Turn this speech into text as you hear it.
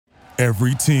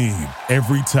Every team,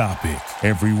 every topic,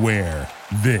 everywhere.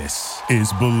 This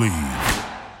is Believe.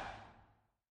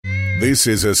 This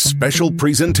is a special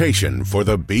presentation for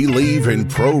the Believe in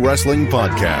Pro Wrestling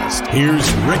podcast.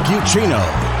 Here's Rick Ucchino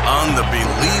on the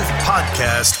Believe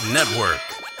Podcast Network.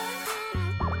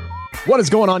 What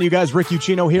is going on, you guys? Rick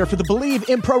Ucchino here for the Believe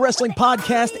in Pro Wrestling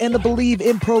podcast and the Believe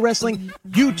in Pro Wrestling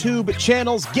YouTube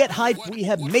channels. Get hyped. We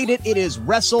have made it. It is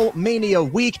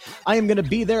WrestleMania week. I am going to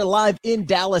be there live in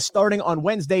Dallas starting on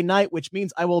Wednesday night, which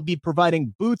means I will be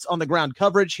providing boots on the ground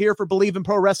coverage here for Believe in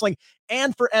Pro Wrestling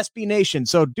and for SB Nation.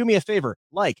 So do me a favor,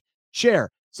 like,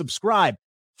 share, subscribe.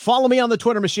 Follow me on the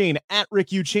Twitter machine at Rick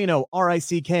Ucchino,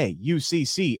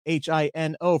 RICKUCCHINO,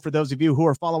 for those of you who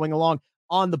are following along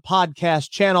on the podcast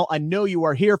channel. I know you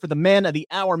are here for the man of the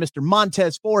hour, Mr.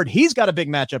 Montez Ford. He's got a big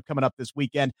matchup coming up this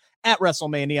weekend at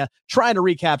WrestleMania, trying to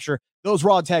recapture those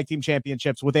Raw Tag Team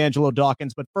Championships with Angelo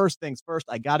Dawkins. But first things first,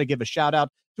 I got to give a shout out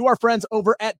to our friends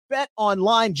over at Bet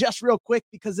Online, just real quick,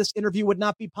 because this interview would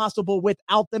not be possible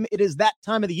without them. It is that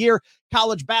time of the year.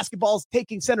 College basketball is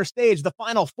taking center stage. The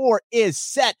Final Four is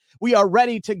set. We are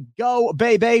ready to go,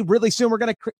 baby. Really soon, we're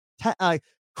going to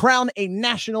crown a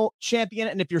national champion.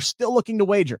 And if you're still looking to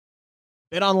wager,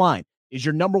 BetOnline is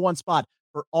your number one spot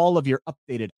for all of your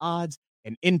updated odds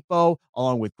and info,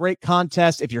 along with great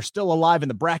contests. If you're still alive in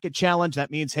the bracket challenge,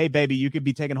 that means, hey, baby, you could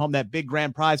be taking home that big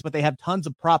grand prize, but they have tons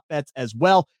of prop bets as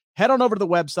well. Head on over to the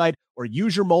website or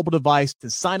use your mobile device to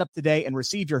sign up today and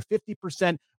receive your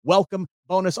 50% welcome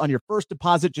bonus on your first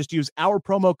deposit. Just use our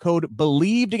promo code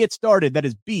BELIEVE to get started. That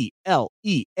is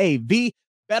BLEAV.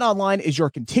 BetOnline is your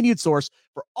continued source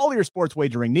for all your sports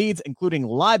wagering needs, including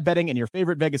live betting and your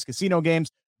favorite Vegas casino games.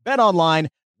 BetOnline,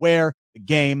 where the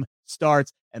game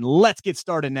starts. And let's get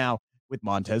started now with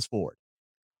Montez Ford.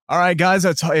 All right, guys,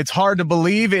 it's hard to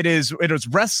believe it is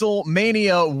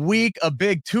WrestleMania week, a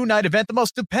big two-night event, the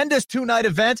most stupendous two-night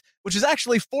event, which is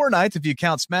actually 4 nights if you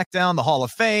count SmackDown, the Hall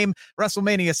of Fame,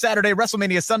 WrestleMania Saturday,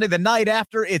 WrestleMania Sunday, the night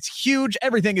after. It's huge.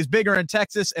 Everything is bigger in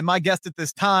Texas, and my guest at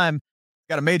this time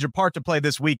got a major part to play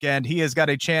this weekend. He has got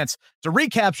a chance to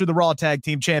recapture the Raw Tag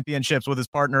Team Championships with his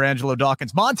partner, Angelo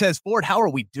Dawkins. Montez Ford, how are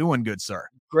we doing, good sir?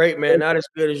 Great, man. Not as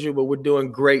good as you, but we're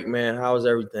doing great, man. How's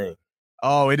everything?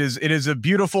 Oh, it is a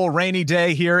beautiful rainy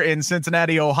day here in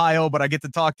Cincinnati, Ohio, but I get to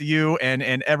talk to you, and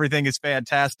everything is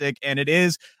fantastic, and it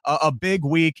is a big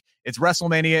week. It's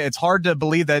WrestleMania. It's hard to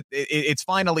believe that it's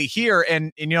finally here,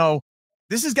 and you know,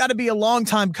 this has got to be a long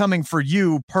time coming for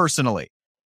you personally,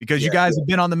 because you guys have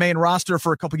been on the main roster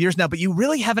for a couple years now, but you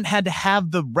really haven't had to have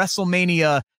the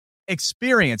WrestleMania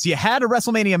experience. You had a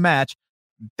WrestleMania match.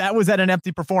 That was at an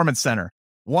empty performance center.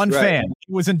 One fan.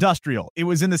 It was industrial. It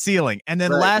was in the ceiling. And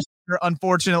then last year,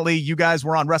 unfortunately, you guys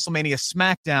were on WrestleMania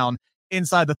SmackDown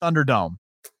inside the Thunderdome.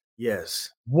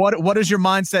 Yes. What is your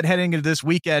mindset heading into this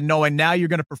weekend, knowing now you're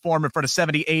going to perform in front of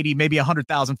 70, 80, maybe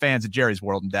 100,000 fans at Jerry's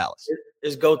World in Dallas?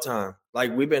 It's go time.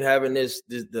 Like, we've been having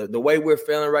the way we're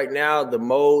feeling right now, the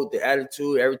mode, the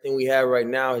attitude, everything we have right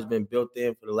now has been built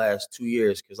in for the last 2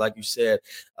 years. Because like you said,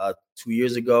 2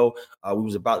 years ago, we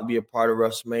was about to be a part of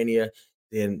WrestleMania.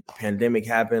 Then the pandemic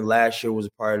happened. Last year was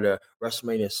a part of the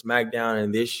WrestleMania SmackDown.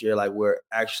 And this year, like, we're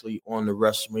actually on the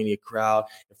WrestleMania crowd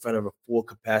in front of a full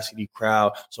capacity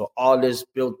crowd. So all this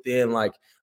built in, like,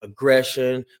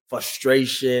 aggression,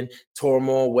 frustration,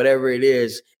 turmoil, whatever it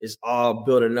is all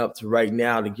building up to right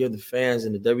now to give the fans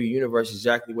in the W Universe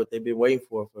exactly what they've been waiting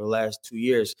for the last 2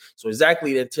 years. So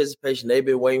exactly the anticipation they've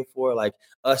been waiting for, like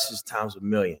us, is times a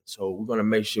million. So we're going to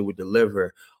make sure we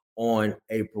deliver on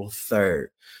April 3rd.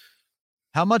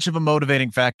 How much of a motivating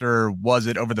factor was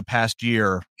it over the past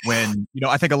year when, you know,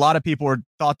 I think a lot of people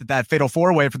thought that Fatal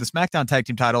 4-Way for the SmackDown Tag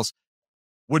Team titles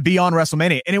would be on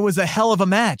WrestleMania, and it was a hell of a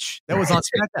match that was on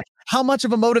SmackDown. How much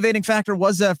of a motivating factor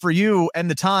was that for you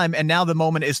and the time, and now the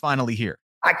moment is finally here?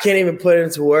 I can't even put it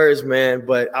into words, man,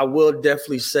 but I will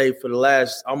definitely say for the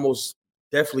last almost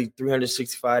definitely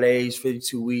 365 days,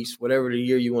 52 weeks, whatever the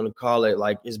year you want to call it,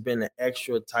 like, it's been an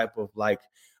extra type of, like,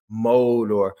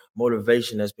 mode or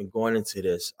motivation that's been going into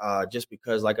this, just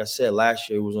because, like I said, last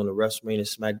year it was on the WrestleMania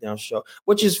SmackDown show,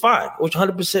 which is fine, which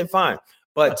 100% fine.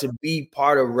 But to be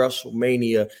part of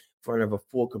WrestleMania in front of a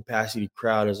full capacity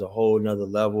crowd is a whole nother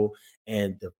level.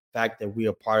 And the fact that we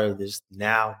are part of this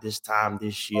now, this time,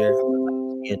 this year,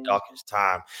 in Dawkins'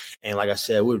 time. And like I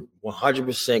said, we're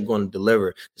 100% going to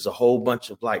deliver. There's a whole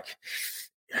bunch of, like,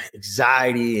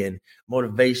 anxiety and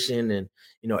motivation and,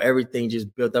 you know, everything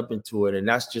just built up into it. And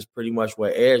that's just pretty much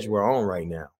what edge we're on right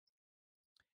now.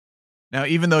 Now,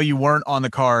 even though you weren't on the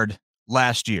card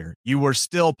last year, you were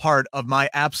still part of my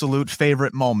absolute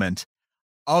favorite moment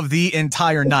of the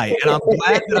entire night. And I'm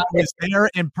glad that I was there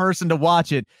in person to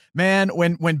watch it. Man,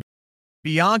 when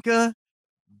Bianca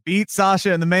beat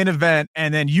Sasha in the main event,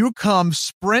 and then you come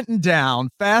sprinting down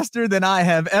faster than I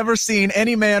have ever seen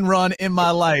any man run in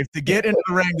my life to get into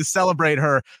the ring to celebrate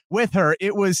her with her.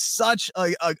 It was such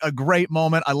a great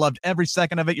moment. I loved every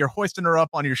second of it. You're hoisting her up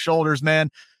on your shoulders, man.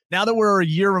 Now that we're a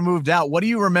year removed out, what do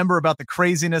you remember about the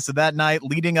craziness of that night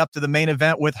leading up to the main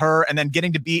event with her and then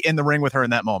getting to be in the ring with her in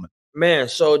that moment? Man,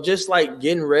 so just like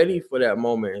getting ready for that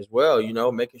moment as well,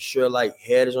 making sure like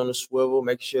head is on the swivel,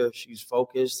 making sure she's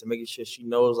focused and making sure she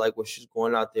knows like what she's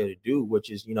going out there to do, which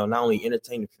is, not only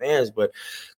entertain the fans, but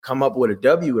come up with a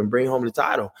W and bring home the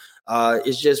title.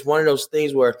 It's just one of those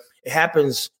things where it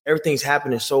happens, everything's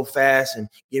happening so fast and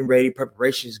getting ready,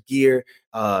 preparations, gear,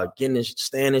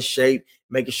 staying in shape,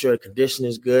 making sure the condition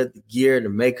is good, the gear, the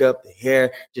makeup, the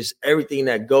hair, just everything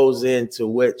that goes into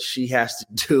what she has to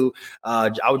do. I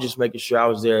was just making sure I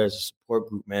was there as a support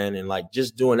group, man. And like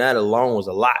just doing that alone was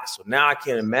a lot. So now I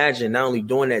can imagine not only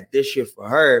doing that this year for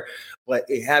her, but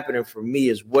it happening for me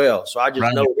as well. So I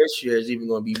just know this year is even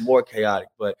going to be more chaotic,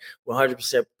 but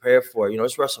 100% prepared for it.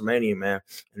 It's WrestleMania, man.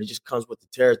 And it just comes with the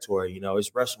territory. It's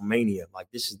WrestleMania. Like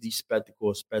this is the spectacle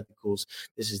of spectacles.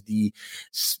 This is the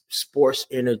sports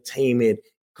entertainment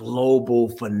global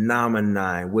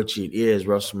phenomenon, which it is,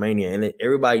 WrestleMania. And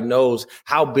everybody knows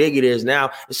how big it is now.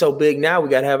 It's so big now, we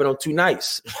got to have it on 2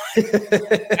 nights.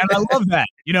 And I love that.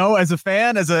 As a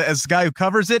fan, as a guy who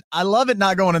covers it, I love it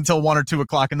not going until 1 or 2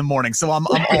 o'clock in the morning. So I'm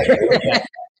all that.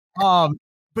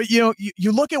 But you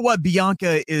look at what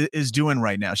Bianca is doing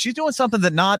right now. She's doing something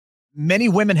that not many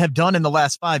women have done in the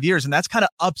last 5 years, and that's kind of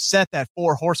upset that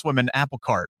 4 horsewomen apple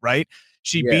cart, right?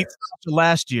 She beat Sasha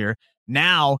last year.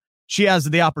 Now she has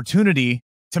the opportunity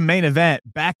to main event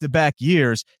back-to-back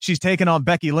years. She's taken on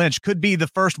Becky Lynch, could be the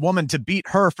first woman to beat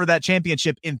her for that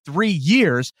championship in 3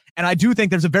 years. And I do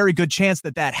think there's a very good chance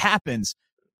that happens.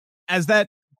 As that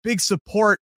big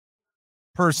support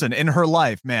person in her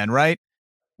life, man, right?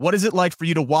 What is it like for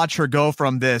you to watch her go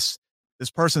from this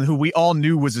person who we all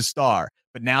knew was a star,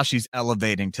 but now she's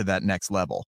elevating to that next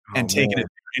level and taking it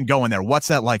and going there? What's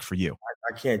that like for you?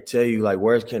 I can't tell you, like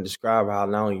words can't describe how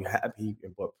not only happy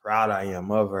but proud I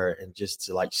am of her, and just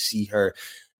to like see her,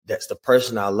 that's the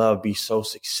person I love, be so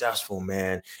successful,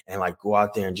 man, and like go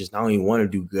out there and just not only want to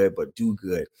do good, but do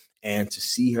good. And to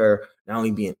see her not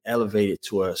only being elevated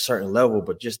to a certain level,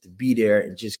 but just to be there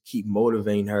and just keep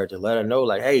motivating her to let her know,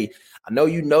 like, hey, I know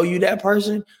you that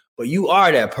person, but you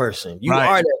are that person. You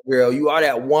are that girl. You are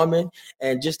that woman.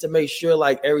 And just to make sure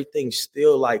like everything's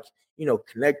still like,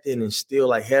 connected and still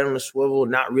like head on the swivel,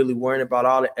 not really worrying about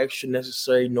all the extra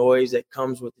necessary noise that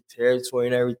comes with the territory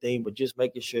and everything, but just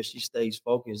making sure she stays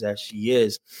focused as she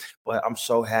is. But I'm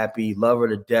so happy, love her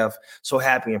to death, so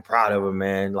happy and proud of her,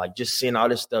 man. Like just seeing all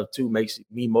this stuff too makes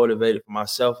me motivated for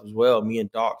myself as well, me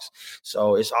and Docs.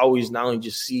 So it's always not only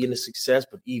just seeing the success,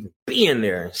 but even being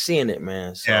there and seeing it,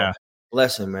 man. So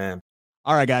blessing, man.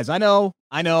 All right, guys. I know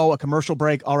a commercial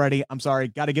break already. I'm sorry.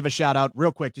 Got to give a shout out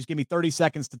real quick. Just give me 30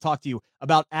 seconds to talk to you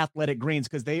about Athletic Greens,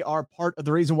 because they are part of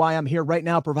the reason why I'm here right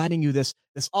now, providing you this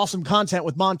awesome content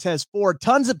with Montez Ford.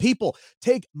 Tons of people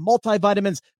take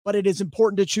multivitamins, but it is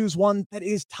important to choose one that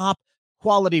is top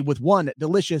quality. With one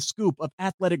delicious scoop of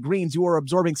Athletic Greens, you are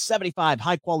absorbing 75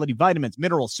 high-quality vitamins,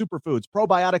 minerals, superfoods,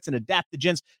 probiotics, and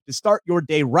adaptogens to start your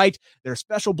day right. Their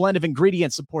special blend of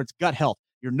ingredients supports gut health,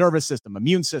 your nervous system,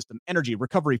 immune system, energy,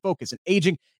 recovery, focus, and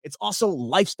aging. It's also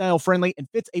lifestyle friendly and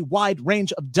fits a wide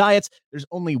range of diets. There's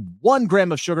only 1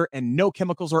 gram of sugar and no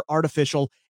chemicals or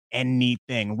artificial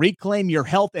anything. Reclaim your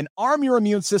health and arm your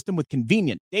immune system with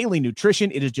convenient daily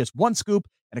nutrition. It is just 1 scoop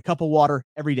and a cup of water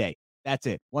every day. That's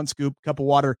it. 1 scoop, cup of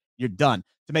water, you're done.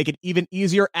 To make it even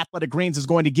easier, Athletic Greens is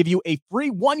going to give you a free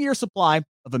 1-year supply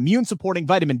of immune-supporting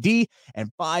vitamin D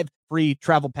and 5 free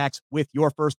travel packs with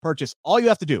your first purchase. All you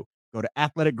have to do, go to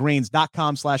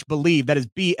athleticgreens.com/believe. That is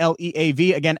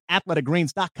BLEAV. Again,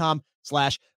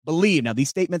 athleticgreens.com/believe. Now, these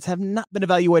statements have not been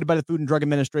evaluated by the Food and Drug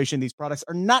Administration. These products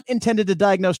are not intended to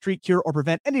diagnose, treat, cure, or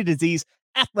prevent any disease.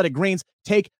 Athletic Greens,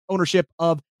 take ownership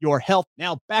of your health.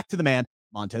 Now, back to the man,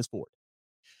 Montez Ford.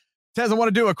 Tez, I want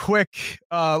to do a quick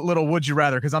little would you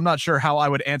rather, because I'm not sure how I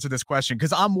would answer this question,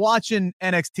 because I'm watching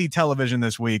NXT television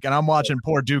this week, and I'm watching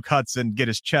poor Duke Hudson get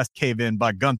his chest cave in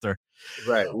by Gunther.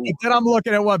 Right. And then I'm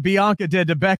looking at what Bianca did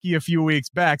to Becky a few weeks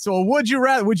back. So would you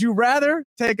rather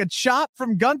take a chop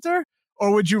from Gunther,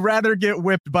 or would you rather get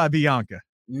whipped by Bianca?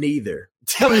 Neither.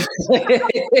 I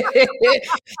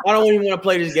don't even want to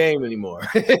play this game anymore.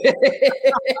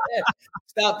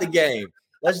 Stop the game.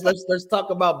 Let's talk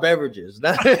about beverages.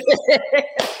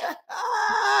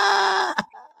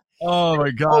 Oh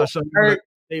my gosh.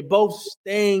 they both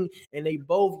sting, and you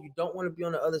don't want to be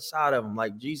on the other side of them.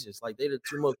 Like Jesus, like they're the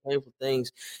two most painful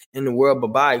things in the world. But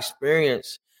by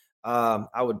experience,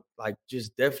 I would like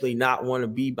just definitely not want to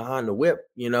be behind the whip,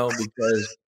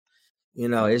 because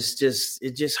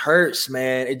it just hurts,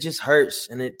 man. It just hurts,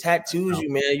 and it tattoos you,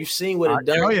 man. You've seen what it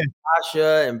done to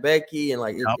Tasha and Becky, and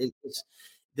like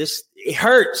it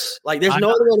hurts. Like there's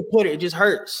no other way to put it. It just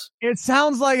hurts. It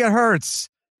sounds like it hurts.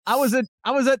 I was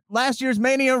at last year's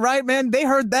Mania, right, man? They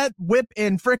heard that whip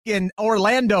in freaking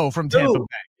Orlando from Tampa Bay.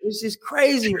 It's just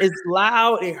crazy. It's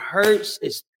loud. It hurts.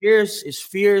 It's fierce. It's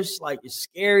fierce. Like it's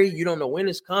scary. You don't know when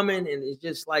it's coming, and it's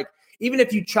just like. Even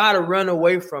if you try to run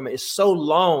away from it, it's so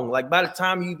long. Like by the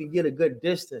time you even get a good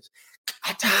distance,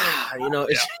 it's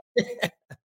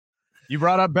You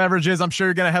brought up beverages. I'm sure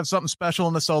you're going to have something special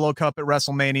in the Solo Cup at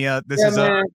WrestleMania. This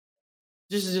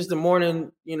is just the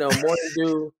morning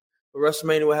dew.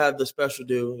 WrestleMania will have the special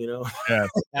dew, Yes,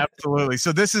 absolutely.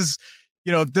 So this is,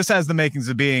 this has the makings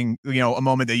of being, a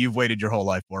moment that you've waited your whole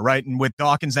life for, right? And with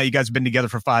Dawkins, now you guys have been together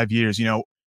for 5 years,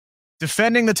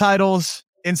 defending the titles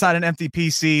inside an empty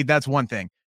PC, that's one thing.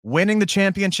 Winning the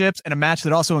championships in a match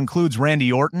that also includes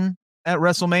Randy Orton at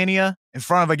WrestleMania in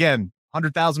front of, again,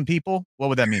 100,000 people, what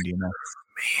would that mean to you,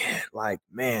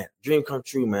 man? Dream come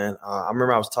true, man. I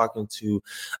remember I was talking to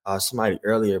somebody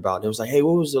earlier about it. It was like, hey,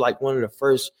 what was one of the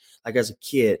first, as a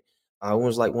kid, what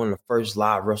was one of the first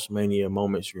live WrestleMania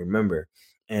moments you remember?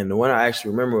 And the one I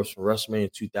actually remember was from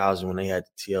WrestleMania 2000 when they had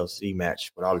the TLC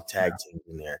match with all the tag teams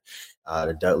in there,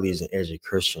 the Dudleys and Edge and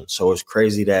Christian. So it's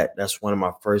crazy that that's one of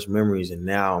my first memories. And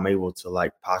now I'm able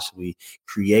to possibly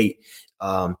create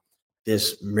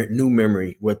this new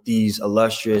memory with these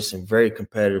illustrious and very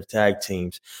competitive tag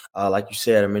teams. Like you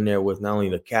said, I'm in there with not only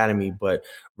the Academy, but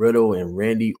Riddle and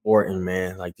Randy Orton,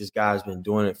 man. This guy's been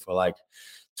doing it for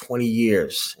 20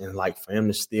 years. And for him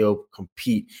to still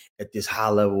compete at this high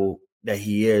level that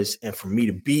he is, and for me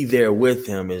to be there with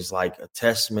him is a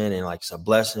testament, and it's a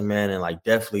blessing, man. And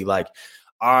definitely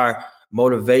our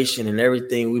motivation and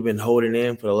everything we've been holding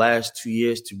in for the last 2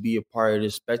 years to be a part of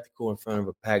this spectacle in front of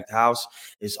a packed house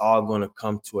is all going to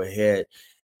come to a head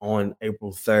on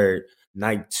April 3rd,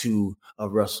 night 2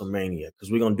 of WrestleMania, because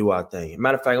we're going to do our thing.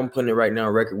 Matter of fact, I'm putting it right now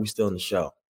on record. We still in the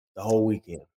show the whole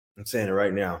weekend. I'm saying it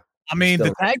right now. I mean,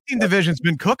 the tag team division's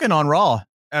been cooking on Raw.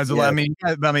 I mean,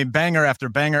 banger after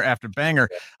banger after banger.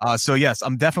 So yes,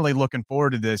 I'm definitely looking forward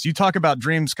to this. You talk about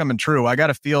dreams coming true. I got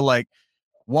to feel like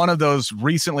one of those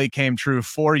recently came true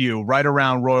for you right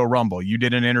around Royal Rumble. You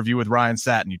did an interview with Ryan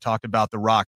Satin. You talked about The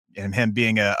Rock and him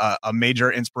being a major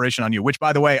inspiration on you, which,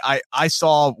 by the way, I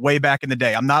saw way back in the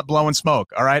day. I'm not blowing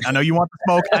smoke. All right. I know you want the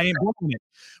smoke. I ain't blowing it.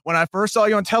 When I first saw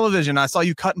you on television, I saw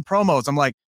you cutting promos. I'm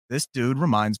like, this dude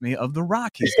reminds me of The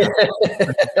Rock. He's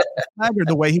the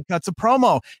way he cuts a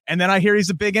promo. And then I hear he's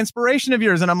a big inspiration of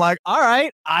yours. And I'm like, all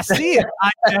right, I see it.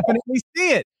 I definitely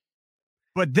see it.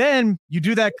 But then you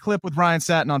do that clip with Ryan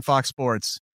Satin on Fox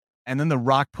Sports. And then The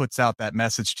Rock puts out that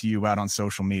message to you out on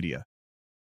social media.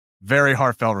 Very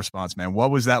heartfelt response, man.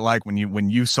 What was that like when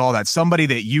you saw that? Somebody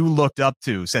that you looked up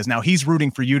to says, now he's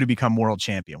rooting for you to become world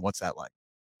champion. What's that like?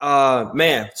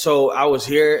 Man, so I was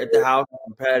here at the house on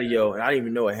the patio, and I didn't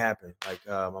even know it happened.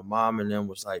 My mom and them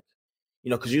was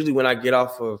because usually when I get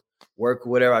off of work or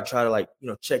whatever, I try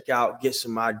to check out, get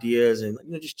some ideas, and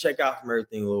just check out from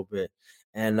everything a little bit.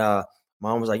 And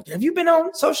mom was like, "Have you been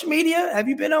on social media? Have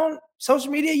you been on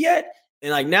social media yet?"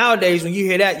 And nowadays, when you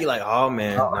hear that, you're like, "Oh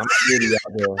man, I'm really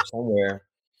out there somewhere."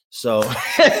 So,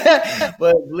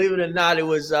 but believe it or not, it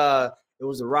was The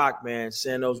Rock, man,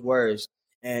 saying those words.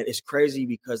 And it's crazy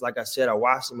because, like I said, I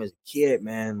watched him as a kid,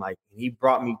 man. He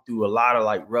brought me through a lot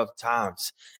of rough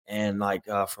times, and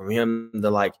from him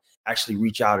to actually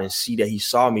reach out and see that he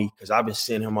saw me, because I've been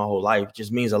seeing him my whole life, it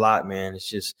just means a lot, man. It's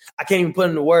just I can't even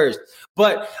put into words.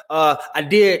 But I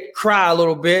did cry a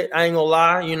little bit. I ain't gonna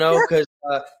lie, because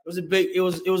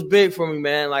it was big for me,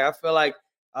 man. I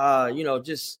feel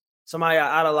just somebody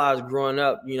I idolized growing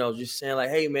up, just saying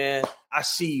hey, man, I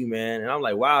see you, man. And I'm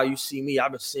like, wow, you see me? I've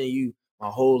been seeing you my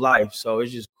whole life. So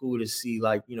it's just cool to see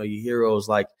your heroes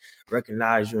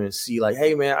recognize you and see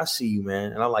hey, man, I see you,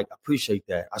 man. And I'm I appreciate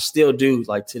that. I still do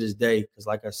to this day, because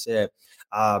like I said,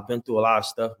 I've been through a lot of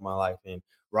stuff in my life, and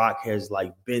Rock has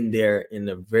been there in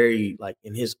a very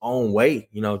in his own way,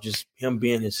 just him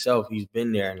being himself. He's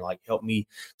been there and helped me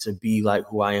to be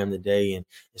who I am today, and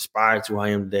inspired to who I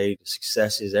am today. The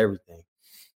success is everything.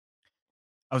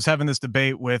 I was having this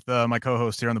debate with my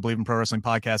co-host here on the Believe in Pro Wrestling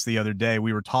podcast the other day.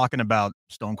 We were talking about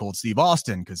Stone Cold Steve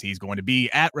Austin, because he's going to be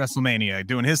at WrestleMania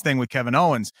doing his thing with Kevin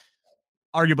Owens.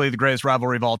 Arguably the greatest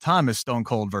rivalry of all time is Stone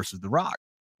Cold versus The Rock.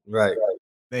 Right.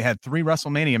 they had 3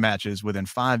 WrestleMania matches within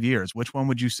 5 years. Which one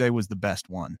would you say was the best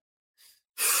one?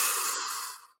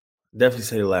 Definitely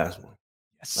say the last one.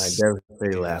 Yes. Like, definitely say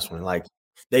the last one. Like,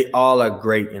 they all are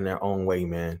great in their own way,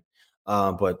 man.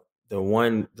 But the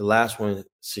last one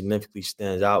significantly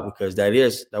stands out because that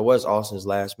was Austin's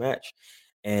last match.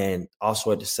 And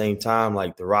also at the same time,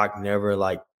 like, The Rock never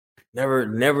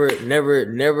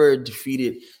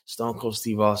defeated Stone Cold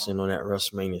Steve Austin on that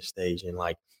WrestleMania stage. And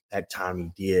like that time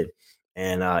he did.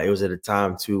 And it was at a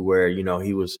time too where, you know,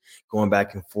 he was going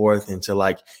back and forth into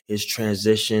like his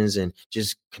transitions and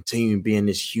just continuing being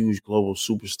this huge global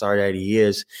superstar that he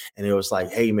is. And it was like,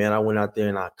 hey man, I went out there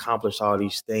and I accomplished all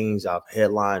these things. I've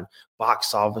headlined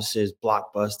box offices,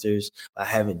 blockbusters. I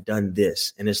haven't done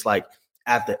this. And it's like,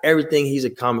 after everything he's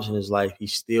accomplished in his life, he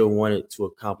still wanted to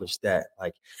accomplish that.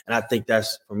 Like, and I think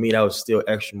that's, for me, that was still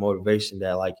extra motivation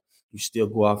that like you still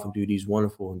go off and do these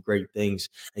wonderful and great things,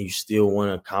 and you still want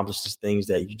to accomplish these things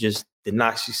that you just did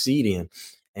not succeed in.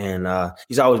 And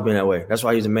he's always been that way. That's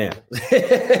why he's a man.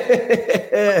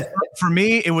 For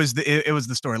me, it was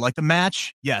the story. Like the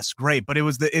match, yes, great, but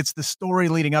it's the story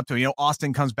leading up to it. You know,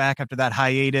 Austin comes back after that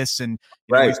hiatus, and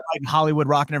you know, he's fighting Hollywood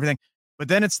Rock and everything. But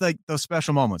then it's like those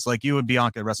special moments, like you and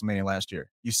Bianca at WrestleMania last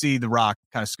year. You see The Rock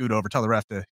kind of scoot over, tell the ref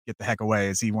to get the heck away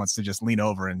as he wants to just lean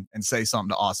over and say something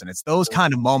to Austin. It's those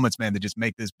kind of moments, man, that just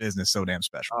make this business so damn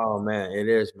special. Oh man, it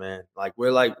is, man. Like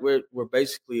we're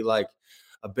basically like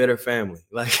a bitter family.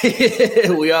 Like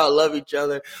we all love each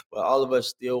other, but all of us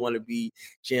still want to be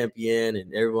champion,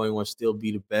 and everyone wants to still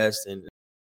be the best. And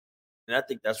I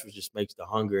think that's what just makes the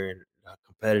hunger and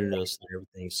competitiveness and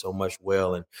everything so much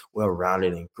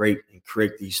well-rounded and great, and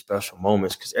create these special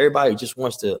moments because everybody just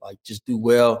wants to like just do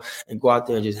well and go out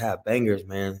there and just have bangers,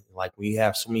 man. Like when you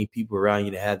have so many people around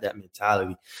you to have that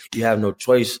mentality, you have no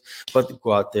choice but to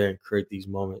go out there and create these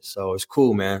moments. So it's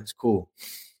cool, man. It's cool.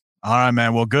 All right,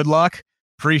 man. Well, good luck.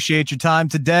 Appreciate your time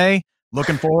today.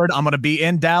 Looking forward. I'm going to be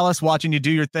in Dallas watching you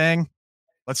do your thing.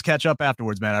 Let's catch up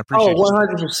afterwards, man. I appreciate it.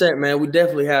 100%, man. We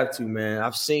definitely have to, man.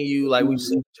 I've seen you, like we've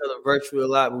seen each other virtually a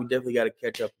lot, but we definitely got to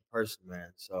catch up in person, man.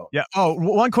 So yeah. Oh,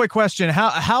 one quick question.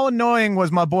 How annoying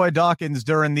was my boy Dawkins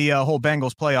during the whole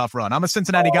Bengals playoff run? I'm a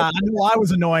Cincinnati guy. I knew I was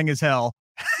annoying as hell.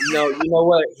 You know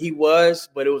what? He was,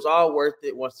 but it was all worth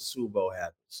it once the Super Bowl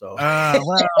happened. So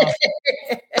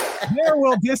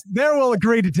well, there will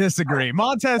agree to disagree.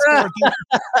 Montez,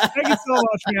 thank you so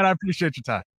much, man. I appreciate your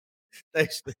time.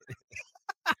 Thanks.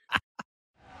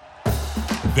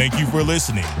 Thank you for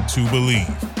listening to Believe.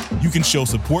 You can show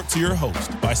support to your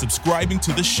host by subscribing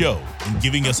to the show and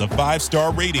giving us a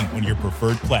 5-star rating on your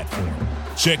preferred platform.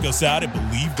 Check us out at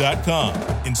Believe.com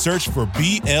and search for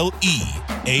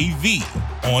BLEAV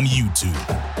on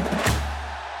YouTube.